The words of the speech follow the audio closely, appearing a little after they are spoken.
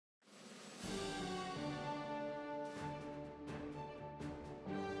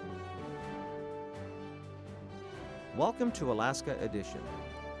Welcome to Alaska Edition,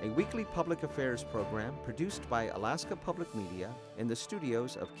 a weekly public affairs program produced by Alaska Public Media in the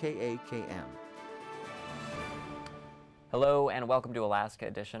studios of KAKM. Hello and welcome to Alaska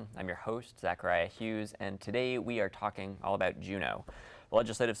Edition. I'm your host, Zachariah Hughes, and today we are talking all about Juneau. The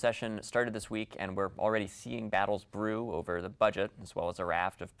legislative session started this week and we're already seeing battles brew over the budget, as well as a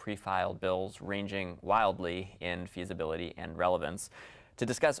raft of pre-filed bills ranging wildly in feasibility and relevance. To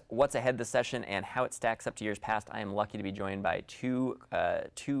discuss what's ahead this session and how it stacks up to years past, I am lucky to be joined by two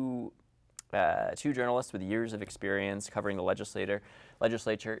journalists with years of experience covering the legislature.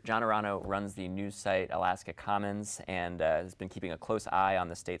 John Arano runs the news site Alaska Commons and has been keeping a close eye on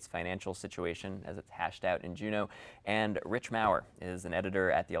the state's financial situation as it's hashed out in Juneau. And Rich Maurer is an editor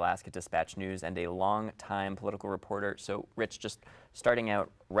at the Alaska Dispatch News and a long-time political reporter. So, Rich, just starting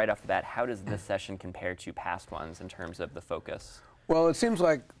out right off the bat, how does this session compare to past ones in terms of the focus? Well, it seems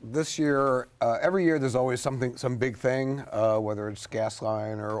like this year, every year there's always some big thing, whether it's gas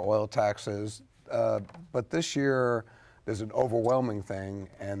line or oil taxes. But this year there's an overwhelming thing,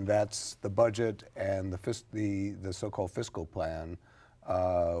 and that's the budget and the so-called fiscal plan,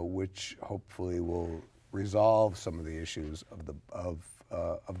 which hopefully will resolve some of the issues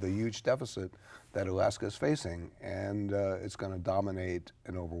of the huge deficit that Alaska is facing, and it's going to dominate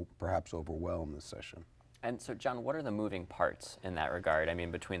and perhaps overwhelm this session. And so, John, what are the moving parts in that regard? I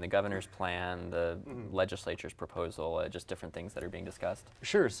mean, between the governor's plan, the legislature's proposal, just different things that are being discussed?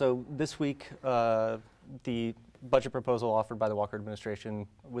 Sure. So this week, the budget proposal offered by the Walker administration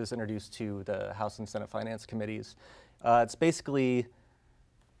was introduced to the House and Senate Finance Committees. It's basically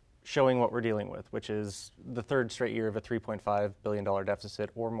showing what we're dealing with, which is the third straight year of a $3.5 billion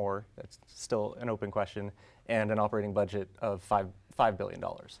deficit or more. That's still an open question, and an operating budget of $5 billion.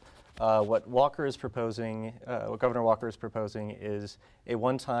 What Walker is proposing, what Governor Walker is proposing, is a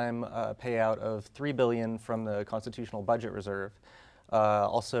one-time payout of $3 billion from the Constitutional Budget Reserve.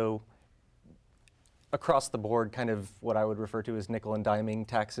 Also, across the board, kind of what I would refer to as nickel and diming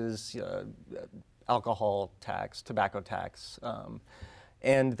taxes, alcohol tax, tobacco tax,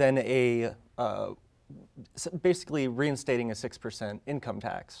 and then basically reinstating a 6% income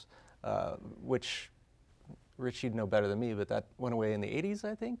tax, which, Rich, you'd know better than me, but that went away in the 80s,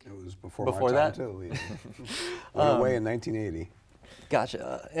 I think? It was before my time, that? too. Went away in 1980.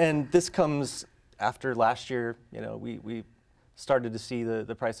 Gotcha. And this comes after last year. You know, we started to see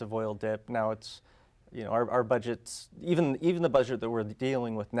the price of oil dip. Now it's, you know, our budgets, even the budget that we're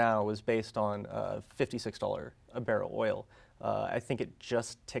dealing with now is based on $56 a barrel oil. I think it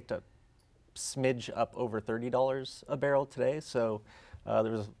just ticked a smidge up over $30 a barrel today. So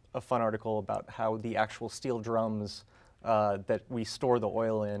there was a fun article about how the actual steel drums that we store the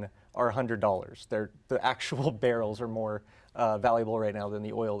oil in are $100. The actual barrels are more valuable right now than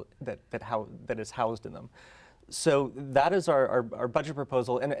the oil that is housed in them. So that is our budget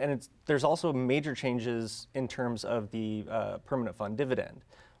proposal, and there's also major changes in terms of the permanent fund dividend,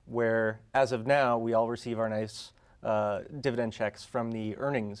 where as of now we all receive our nice dividend checks from the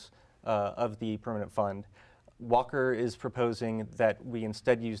earnings of the permanent fund. Walker is proposing that we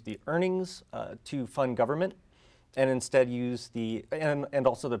instead use the earnings to fund government, and instead use and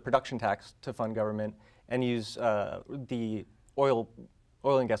also the production tax to fund government, and use the oil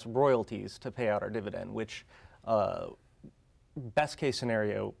and gas royalties to pay out our dividend, which best case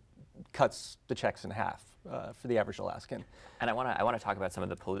scenario cuts the checks in half for the average Alaskan. And I want to talk about some of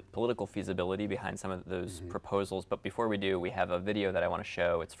the political feasibility behind some of those proposals. But before we do, we have a video that I want to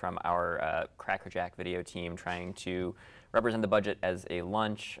show. It's from our Crackerjack video team trying to represent the budget as a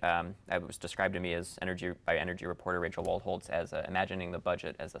lunch. It was described to me as by energy reporter Rachel Waldholtz as imagining the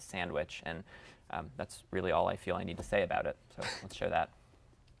budget as a sandwich. And that's really all I feel I need to say about it. So let's show that.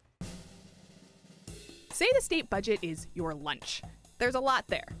 Say the state budget is your lunch. There's a lot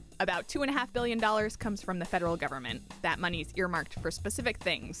there. About $2.5 billion comes from the federal government. That money's earmarked for specific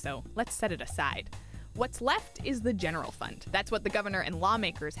things, so let's set it aside. What's left is the general fund. That's what the governor and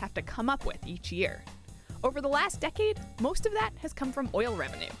lawmakers have to come up with each year. Over the last decade, most of that has come from oil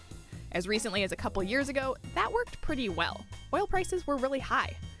revenue. As recently as a couple years ago, that worked pretty well. Oil prices were really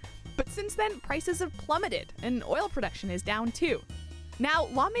high. But since then, prices have plummeted, and oil production is down too. Now,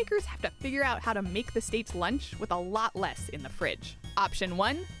 lawmakers have to figure out how to make the state's lunch with a lot less in the fridge. Option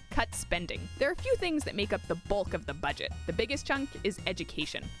 1, cut spending. There are a few things that make up the bulk of the budget. The biggest chunk is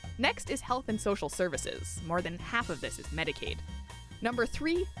education. Next is health and social services. More than half of this is Medicaid. Number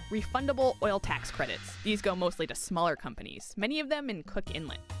 3, refundable oil tax credits. These go mostly to smaller companies, many of them in Cook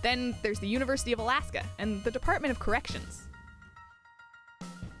Inlet. Then there's the University of Alaska and the Department of Corrections.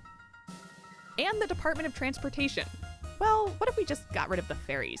 And the Department of Transportation. Well, what if we just got rid of the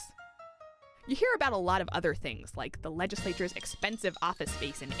ferries? You hear about a lot of other things, like the legislature's expensive office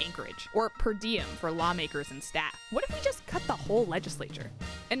space in Anchorage, or per diem for lawmakers and staff. What if we just cut the whole legislature?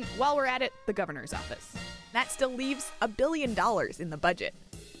 And while we're at it, the governor's office. That still leaves $1 billion in the budget.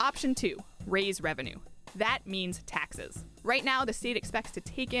 Option 2, raise revenue. That means taxes. Right now, the state expects to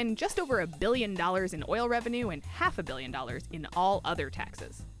take in just over $1 billion in oil revenue and $500 million in all other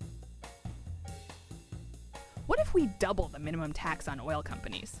taxes. What if we double the minimum tax on oil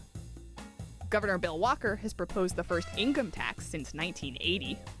companies? Governor Bill Walker has proposed the first income tax since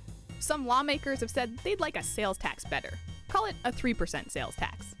 1980. Some lawmakers have said they'd like a sales tax better. Call it a 3% sales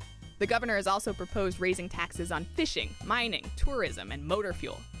tax. The governor has also proposed raising taxes on fishing, mining, tourism, and motor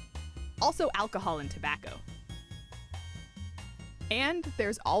fuel. Also alcohol and tobacco. And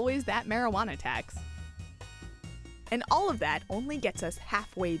there's always that marijuana tax. And all of that only gets us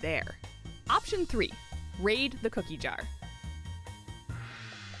halfway there. Option 3, raid the cookie jar.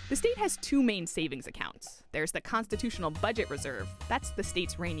 The state has 2 main savings accounts. There's the Constitutional Budget Reserve, that's the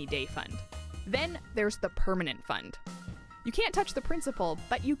state's rainy day fund. Then there's the Permanent Fund. You can't touch the principal,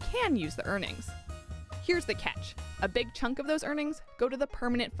 but you can use the earnings. Here's the catch. A big chunk of those earnings go to the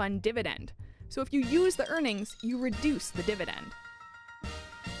Permanent Fund dividend. So if you use the earnings, you reduce the dividend.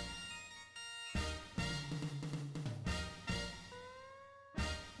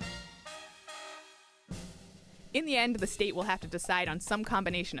 In the end, the state will have to decide on some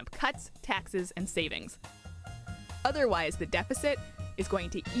combination of cuts, taxes, and savings. Otherwise, the deficit is going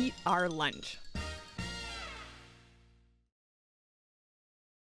to eat our lunch.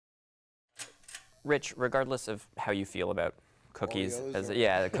 Rich, regardless of how you feel about cookies,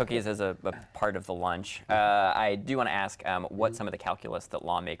 Oreos cookies as a part of the lunch, I do want to ask what some of the calculus that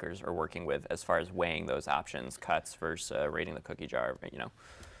lawmakers are working with as far as weighing those options, cuts versus raiding the cookie jar,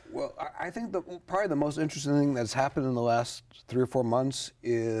 Well, I think probably the most interesting thing that's happened in the last 3 or 4 months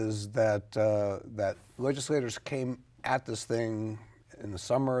is that that legislators came at this thing in the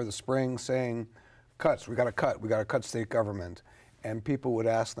summer, the spring, saying, cuts, we got to cut state government. And people would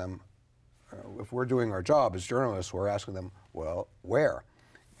ask them, if we're doing our job as journalists, we're asking them, well, where?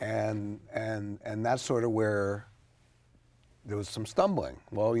 And that's sort of where there was some stumbling.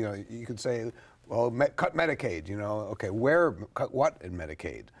 Well, you could say, well, cut Medicaid, okay, where, cut what in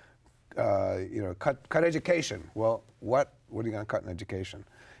Medicaid? Cut education. Well, what are you going to cut in education?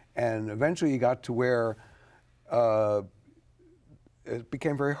 And eventually you got to where it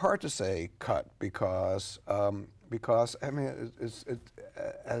became very hard to say cut because I mean,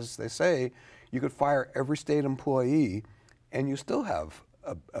 as they say, you could fire every state employee and you still have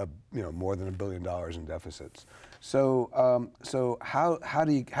more than $1 billion in deficits. So how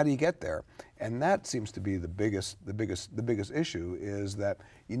do you get there? And that seems to be the biggest issue is that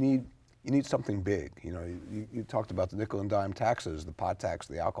you need something big. You talked about the nickel and dime taxes, the pot tax,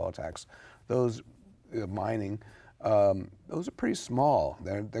 the alcohol tax, those mining, those are pretty small.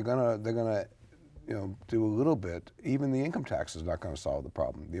 They're gonna do a little bit. Even the income tax is not going to solve the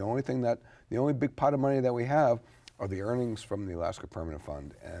problem. The only big pot of money that we have are the earnings from the Alaska Permanent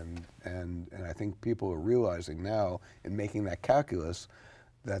Fund, and I think people are realizing now in making that calculus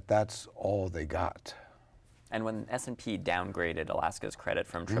that that's all they got. And when S&P downgraded Alaska's credit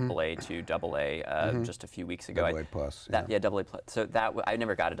from AAA to AA just a few weeks ago, AA plus, AA plus. So I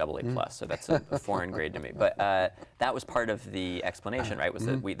never got a AA plus, so that's a foreign grade to me. But that was part of the explanation, right? Was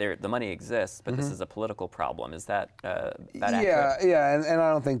that the money exists, but this is a political problem. Is that accurate? Yeah, and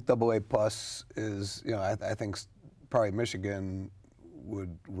I don't think AA plus is. I think probably Michigan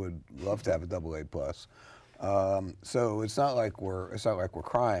would love to have a AA plus. So it's not like we're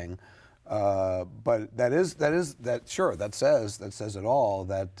crying. But that says it all,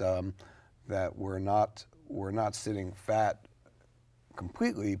 that we're not sitting fat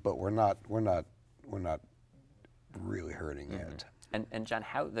completely, but we're not really hurting yet. And John,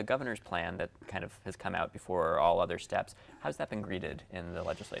 how the governor's plan that kind of has come out before all other steps, how's that been greeted in the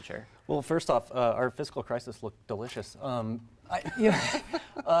legislature? Well, first off, our fiscal crisis looked delicious.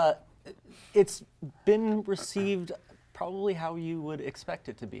 It's been received probably how you would expect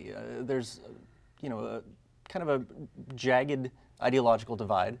it to be. There's, a kind of a jagged ideological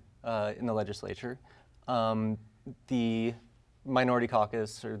divide in the legislature. The minority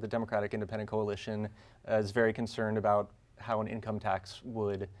caucus, or the Democratic Independent Coalition, is very concerned about how an income tax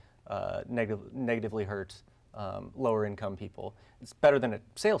would negatively hurt lower income people. It's better than a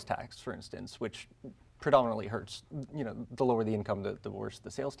sales tax, for instance, which predominantly hurts, the lower the income, the worse the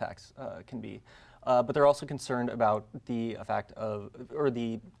sales tax can be. But they're also concerned about the effect or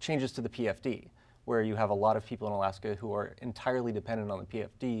the changes to the PFD, where you have a lot of people in Alaska who are entirely dependent on the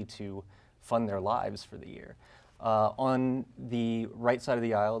PFD to fund their lives for the year. On the right side of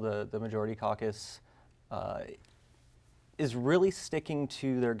the aisle, the majority caucus is really sticking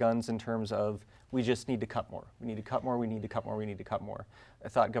to their guns in terms of we just need to cut more. We need to cut more, we need to cut more, we need to cut more. I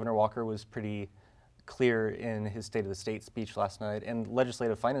thought Governor Walker was pretty clear in his State of the State speech last night, and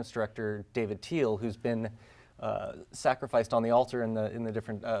Legislative Finance Director David Teal, who's been sacrificed on the altar in the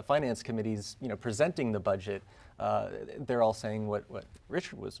different finance committees, presenting the budget, they're all saying what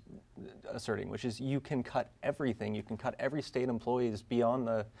Richard was asserting, which is you can cut everything. You can cut every state employees beyond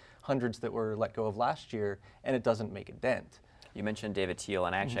the hundreds that were let go of last year, and it doesn't make a dent. You mentioned David Teal,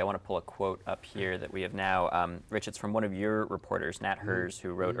 and actually I want to pull a quote up here that we have now. Rich, it's from one of your reporters, Nat Hers,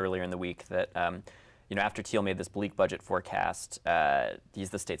 who wrote earlier in the week that after Teal made this bleak budget forecast, he's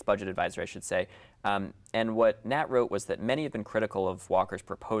the state's budget advisor, I should say, and what Nat wrote was that many have been critical of Walker's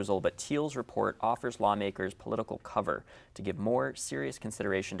proposal, but Teal's report offers lawmakers political cover to give more serious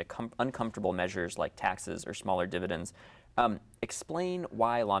consideration to uncomfortable measures like taxes or smaller dividends. Explain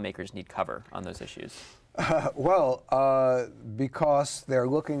why lawmakers need cover on those issues. Because they're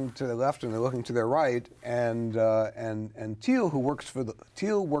looking to the left and they're looking to their right, and Teal, who works for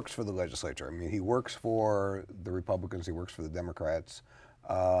the legislature. I mean, he works for the Republicans, he works for the Democrats,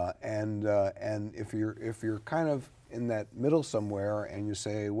 and if you're kind of in that middle somewhere, and you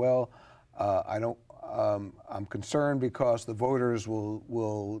say, well, I'm concerned because the voters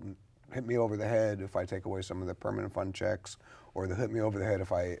will hit me over the head if I take away some of the permanent fund checks, or they'll hit me over the head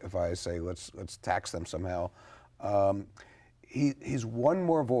if I say let's tax them somehow. He's one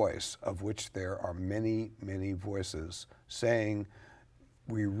more voice, of which there are many, many voices, saying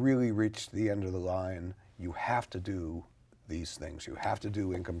we really reached the end of the line. You have to do these things. You have to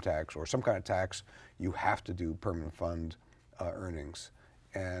do income tax or some kind of tax. You have to do permanent fund earnings.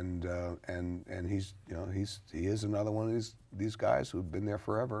 And he is another one of these guys who've been there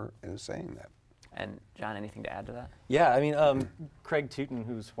forever and is saying that. And John, anything to add to that? Yeah, I mean, Craig Tootin,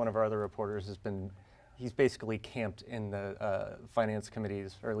 who's one of our other reporters, he's basically camped in the finance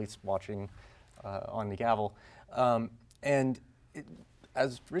committees, or at least watching on the gavel. As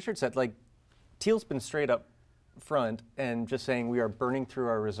Richard said, Teal's been straight up front and just saying we are burning through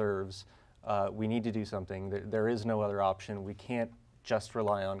our reserves. We need to do something. There is no other option. We can't just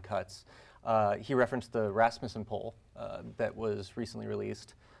rely on cuts. He referenced the Rasmussen poll that was recently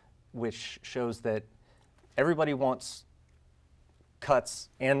released, which shows that everybody wants cuts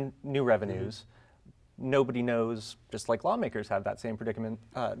and new revenues. Nobody knows, just like lawmakers have that same predicament,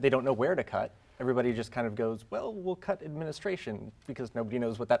 they don't know where to cut. Everybody just kind of goes, well, we'll cut administration, because nobody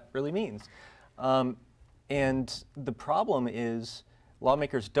knows what that really means. And the problem is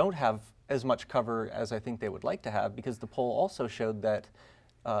lawmakers don't have as much cover as I think they would like to have, because the poll also showed that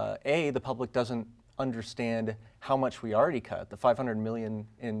the public doesn't understand how much we already cut, the $500 million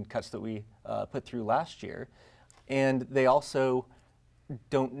in cuts that we put through last year, and they also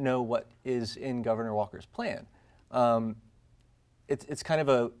don't know what is in Governor Walker's plan. It's kind of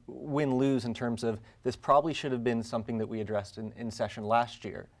a win-lose in terms of this probably should have been something that we addressed in session last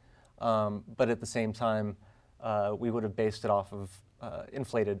year, but at the same time, we would have based it off of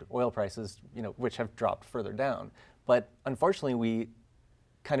inflated oil prices, which have dropped further down. But unfortunately, we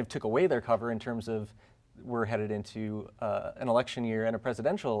kind of took away their cover in terms of we're headed into an election year and a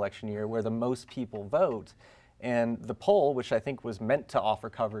presidential election year where the most people vote. And the poll, which I think was meant to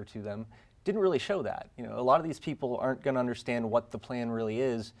offer cover to them, didn't really show that. A lot of these people aren't going to understand what the plan really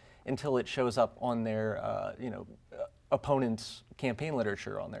is until it shows up on their, opponents' campaign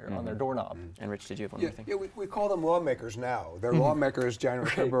literature on their doorknob. And Rich, did you have one more thing? Yeah, we call them lawmakers now. They're lawmakers January,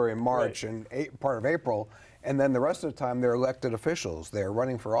 February, and March, and part of April, and then the rest of the time they're elected officials. They're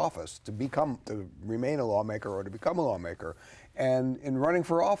running for office to remain a lawmaker or to become a lawmaker. And in running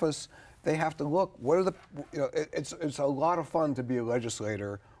for office, they have to look. What are it's a lot of fun to be a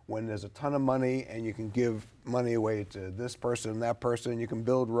legislator when there's a ton of money and you can give money away to this person and that person. You can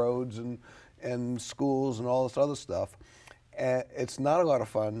build roads and schools and all this other stuff. It's not a lot of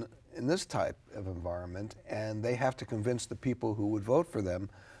fun in this type of environment, and they have to convince the people who would vote for them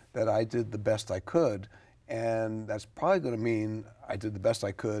that I did the best I could, and that's probably going to mean I did the best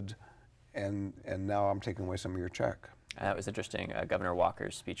I could, and now I'm taking away some of your check. That was interesting. Governor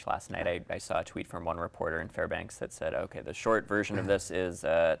Walker's speech last night, I saw a tweet from one reporter in Fairbanks that said, okay, the short version of this is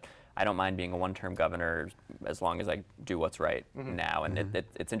I don't mind being a one-term governor as long as I do what's right now. And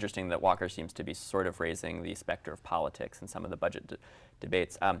it's interesting that Walker seems to be sort of raising the specter of politics in some of the budget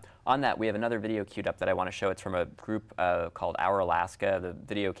debates. On that, we have another video queued up that I want to show. It's from a group called Our Alaska. The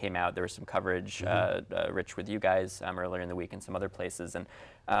video came out. There was some coverage, Rich, with you guys earlier in the week and some other places.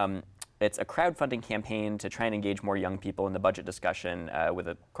 And It's a crowdfunding campaign to try and engage more young people in the budget discussion with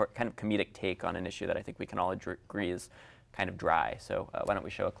a kind of comedic take on an issue that I think we can all agree is kind of dry. So why don't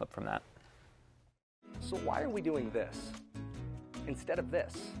we show a clip from that? So why are we doing this instead of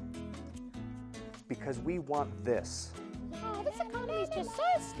this? Because we want this. Oh, this economy is just so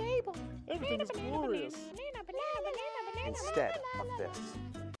stable. Everything is glorious. Instead of this.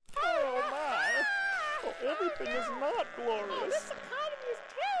 Oh my! Oh, everything is not glorious. Oh, this economy is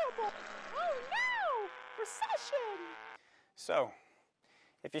terrible. Oh no! Recession! So,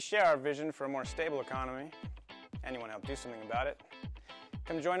 if you share our vision for a more stable economy, and you want to help do something about it,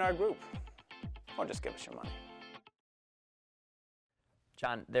 come join our group, or just give us your money.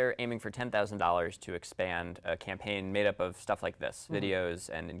 John, they're aiming for $10,000 to expand a campaign made up of stuff like this,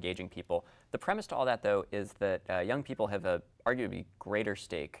 videos and engaging people. The premise to all that, though, is that young people have a arguably greater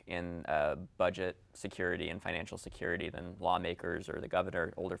stake in budget security and financial security than lawmakers or the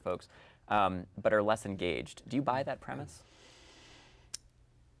governor, older folks, but are less engaged. Do you buy that premise?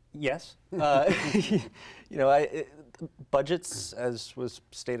 Yes. Budgets, as was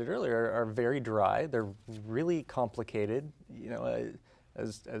stated earlier, are very dry. They're really complicated.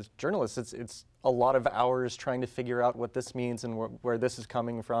 As journalists, it's a lot of hours trying to figure out what this means and where this is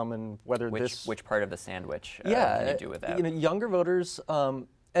coming from and whether which part of the sandwich can you do with that? Younger voters, and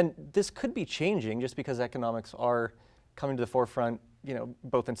this could be changing just because economics are coming to the forefront,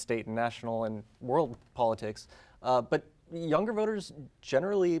 both in state and national and world politics. But younger voters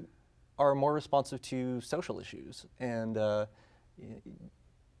generally are more responsive to social issues, and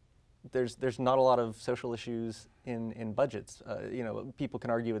there's not a lot of social issues in budgets. People can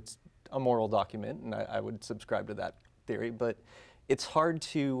argue it's a moral document, and I would subscribe to that theory, but it's hard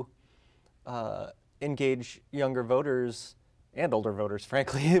to engage younger voters and older voters,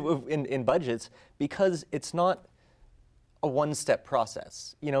 frankly, in budgets, because it's not a one-step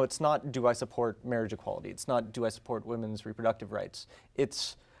process. It's not, do I support marriage equality? It's not, do I support women's reproductive rights?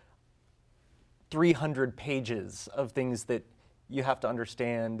 It's 300 pages of things that you have to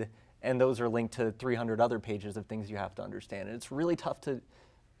understand, and those are linked to 300 other pages of things you have to understand. And it's really tough to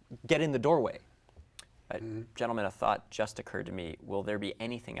get in the doorway. Gentlemen, a thought just occurred to me. Will there be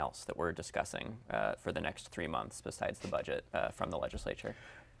anything else that we're discussing for the next 3 months besides the budget from the legislature?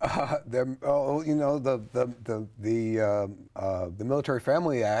 The Military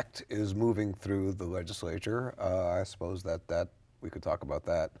Family Act is moving through the legislature. I suppose that we could talk about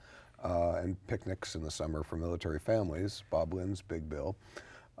that, and picnics in the summer for military families. Bob Lynn's big bill,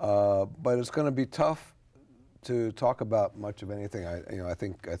 but it's going to be tough to talk about much of anything. I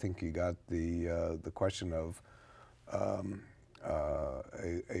think you got the question of a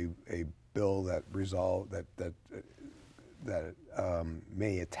bill that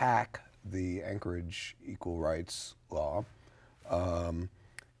may attack the Anchorage equal rights law,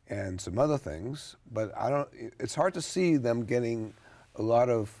 and some other things. But it's hard to see them getting a lot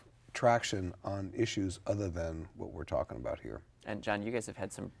of traction on issues other than what we're talking about here. And John, you guys have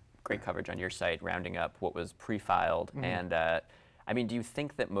had some great coverage on your site, rounding up what was pre-filed. And I mean, do you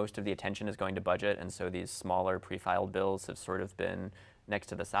think that most of the attention is going to budget, and so these smaller pre-filed bills have sort of been next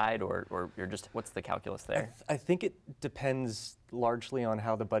to the side, or you're just, what's the calculus there? I think it depends largely on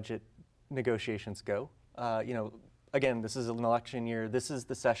how the budget negotiations go. Again, this is an election year. This is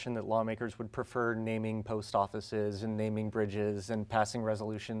the session that lawmakers would prefer naming post offices and naming bridges and passing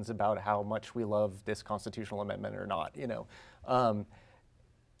resolutions about how much we love this constitutional amendment or not.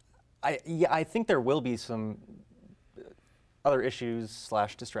 I think there will be some other issues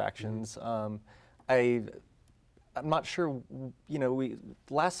 / distractions. I'm not sure,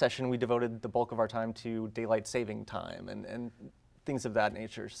 last session we devoted the bulk of our time to daylight saving time and things of that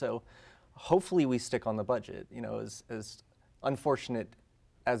nature. So hopefully we stick on the budget, as unfortunate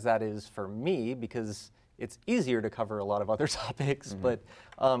as that is for me, because it's easier to cover a lot of other topics. But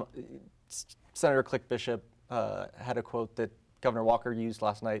Senator Click Bishop had a quote that Governor Walker used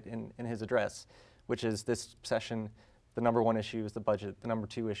last night in his address, which is, this session, the number one issue is the budget, the number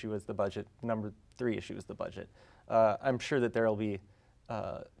two issue is the budget, the number three issue is the budget. I'm sure that there will be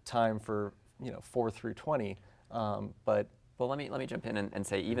time for 4 through 20, but well, let me jump in and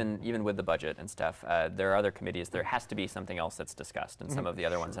say, even with the budget and stuff, there are other committees. There has to be something else that's discussed in some of the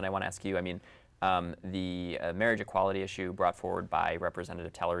other ones. And I want to ask you, I mean, the marriage equality issue brought forward by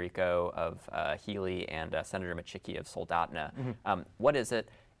Representative Tallarico of Healy and Senator Machicki of Soldotna. What is it,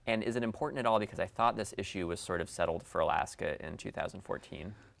 and is it important at all? Because I thought this issue was sort of settled for Alaska in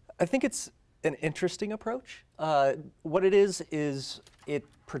 2014. I think it's an interesting approach. What it is it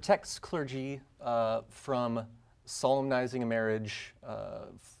protects clergy from solemnizing a marriage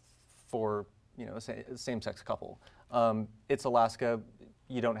for a same-sex couple. It's Alaska.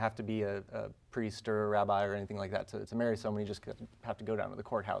 you don't have to be a priest or a rabbi or anything like that to marry someone. You just have to go down to the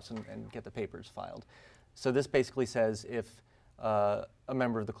courthouse and get the papers filed. So this basically says if a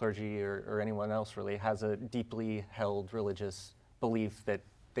member of the clergy or anyone else really has a deeply held religious belief that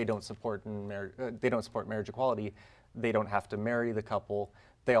they don't support marriage equality, they don't have to marry the couple.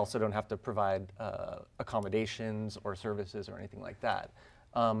 They also don't have to provide accommodations or services or anything like that.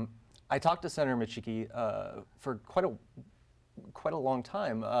 I talked to Senator Michiki for quite a long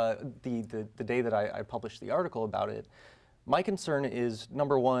time. The day that I published the article about it, my concern is,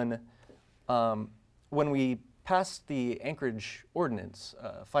 number one, when we passed the Anchorage Ordinance,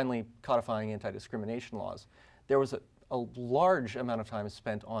 finally codifying anti-discrimination laws, there was a large amount of time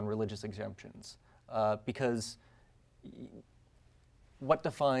spent on religious exemptions because what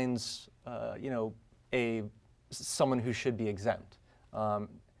defines someone who should be exempt?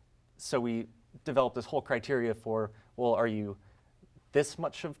 So we developed this whole criteria for, well, are you this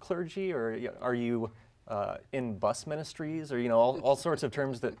much of clergy, or are you in bus ministries, or all sorts of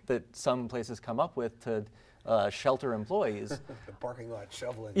terms that some places come up with to shelter employees. The parking lot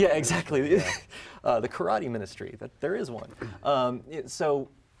shoveling. Yeah, exactly. Yeah. The karate ministry, that there is one. So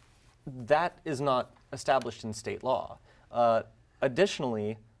that is not established in state law.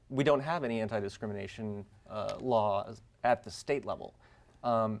 Additionally, we don't have any anti-discrimination laws at the state level.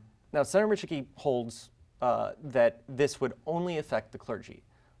 Now, Senator Michiki holds that this would only affect the clergy.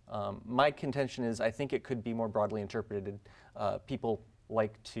 My contention is I think it could be more broadly interpreted. People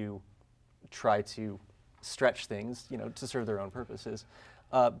like to try to stretch things, to serve their own purposes.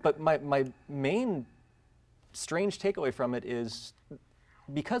 But my main strange takeaway from it is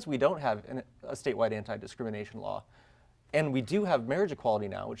because we don't have a statewide anti-discrimination law, and we do have marriage equality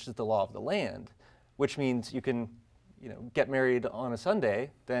now, which is the law of the land, which means you can get married on a Sunday,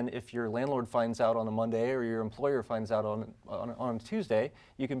 then if your landlord finds out on a Monday or your employer finds out on a Tuesday,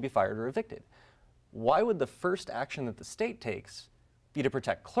 you can be fired or evicted. Why would the first action that the state takes be to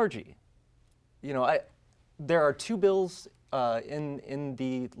protect clergy? There are two bills in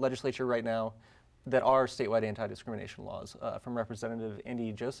the legislature right now that are statewide anti-discrimination laws from Representative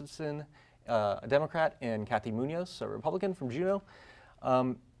Andy Josephson, a Democrat, and Kathy Munoz, a Republican from Juneau.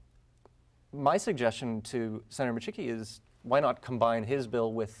 My suggestion to Senator Michiki is why not combine his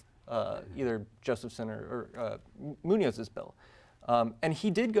bill with either Josephson or Munoz's bill. And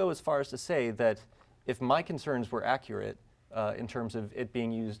he did go as far as to say that if my concerns were accurate in terms of it being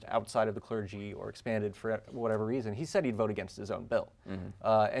used outside of the clergy or expanded for whatever reason, he said he'd vote against his own bill.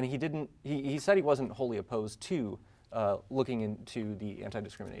 Mm-hmm. And he didn't. He said he wasn't wholly opposed to looking into the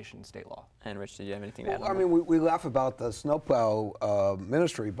anti-discrimination state law. And Rich, did you have anything to add? I mean, we laugh about the snowplow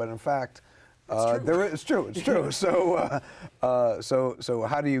ministry, but in fact, it's true. It's true. So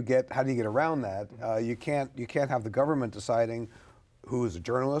how do you get around that? You can't have the government deciding who is a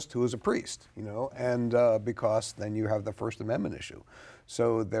journalist, who is a priest, and because then you have the First Amendment issue.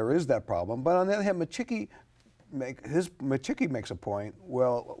 So there is that problem. But on the other hand, Michiki makes a point.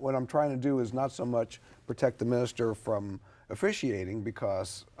 Well, what I'm trying to do is not so much protect the minister from officiating,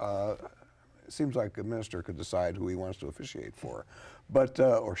 because it seems like a minister could decide who he wants to officiate for, but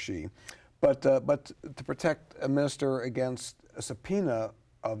or she. But to protect a minister against a subpoena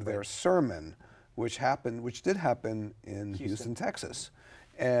of their sermon, which did happen in Houston, Texas,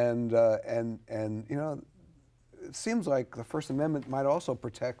 and it seems like the First Amendment might also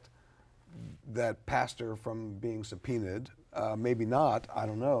protect that pastor from being subpoenaed. Maybe not. I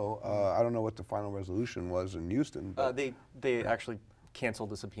don't know. I don't know what the final resolution was in Houston. They actually canceled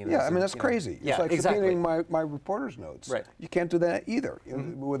the subpoena. Yeah, I mean, that's crazy. Yeah, it's like exactly. subpoenaing my reporter's notes. Right. You can't do that either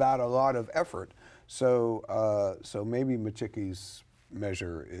without a lot of effort. So maybe Michiki's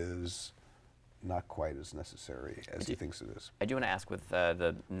measure is not quite as necessary as he thinks it is. I do want to ask, with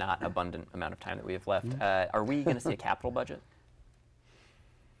the not abundant amount of time that we have left, are we going to see a capital budget?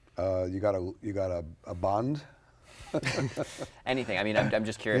 You got a bond? Anything. I mean, I'm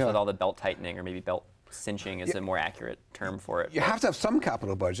just curious with all the belt tightening, or maybe belt cinching is a more accurate term for it. You have to have some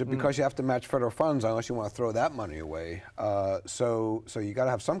capital budget because you have to match federal funds unless you want to throw that money away. So you got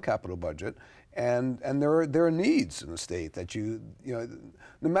to have some capital budget, and there are needs in the state that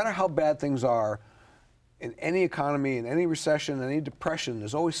no matter how bad things are, in any economy, in any recession, any depression,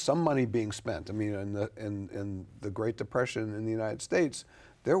 there's always some money being spent. I mean, in the Great Depression in the United States,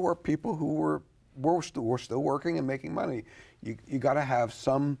 there were people who were still working and making money. You got to have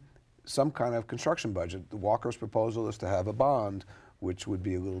some kind of construction budget. The Walker's proposal is to have a bond, which would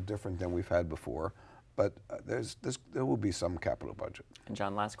be a little different than we've had before. but there will be some capital budget. And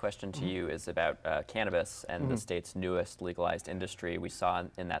John, last question to you is about cannabis and the state's newest legalized industry. We saw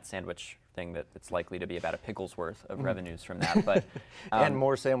in that sandwich thing that it's likely to be about a pickle's worth of revenues from that. But and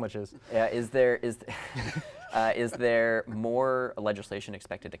more sandwiches. Is there more legislation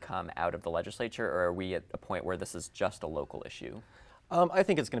expected to come out of the legislature, or are we at a point where this is just a local issue? I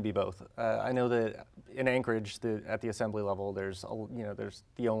think it's going to be both. I know that in Anchorage, at the assembly level, there's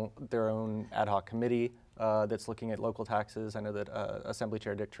their own ad hoc committee that's looking at local taxes. I know that Assembly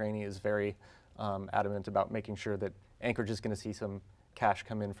Chair Dick Traney is very adamant about making sure that Anchorage is going to see some cash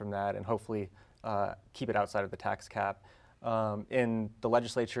come in from that, and hopefully keep it outside of the tax cap. In the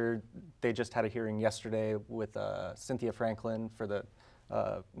legislature, they just had a hearing yesterday with Cynthia Franklin for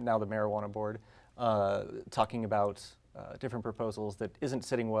now the marijuana board, talking about different proposals that isn't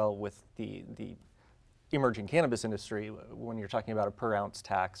sitting well with the emerging cannabis industry when you're talking about a per ounce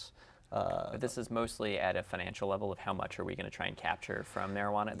tax. But this is mostly at a financial level of how much are we going to try and capture from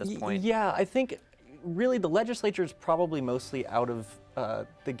marijuana at this point? Yeah, I think really the legislature is probably mostly out of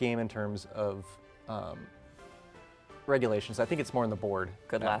the game in terms of regulations. I think it's more in the board.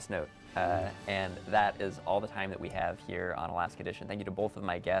 Good last note. And that is all the time that we have here on Alaska Edition. Thank you to both of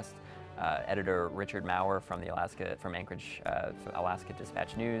my guests. Editor Richard Maurer from Anchorage, Alaska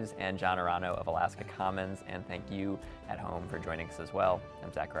Dispatch News, and John Arano of Alaska Commons. And thank you at home for joining us as well.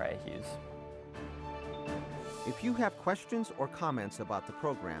 I'm Zachariah Hughes. If you have questions or comments about the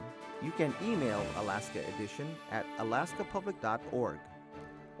program, you can email Alaska Edition at alaskapublic.org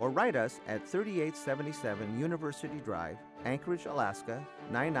or write us at 3877 University Drive, Anchorage, Alaska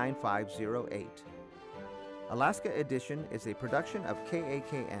 99508. Alaska Edition is a production of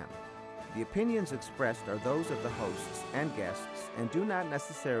KAKM. The opinions expressed are those of the hosts and guests and do not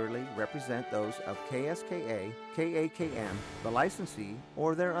necessarily represent those of KSKA, KAKM, the licensee,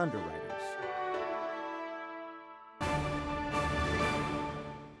 or their underwriter.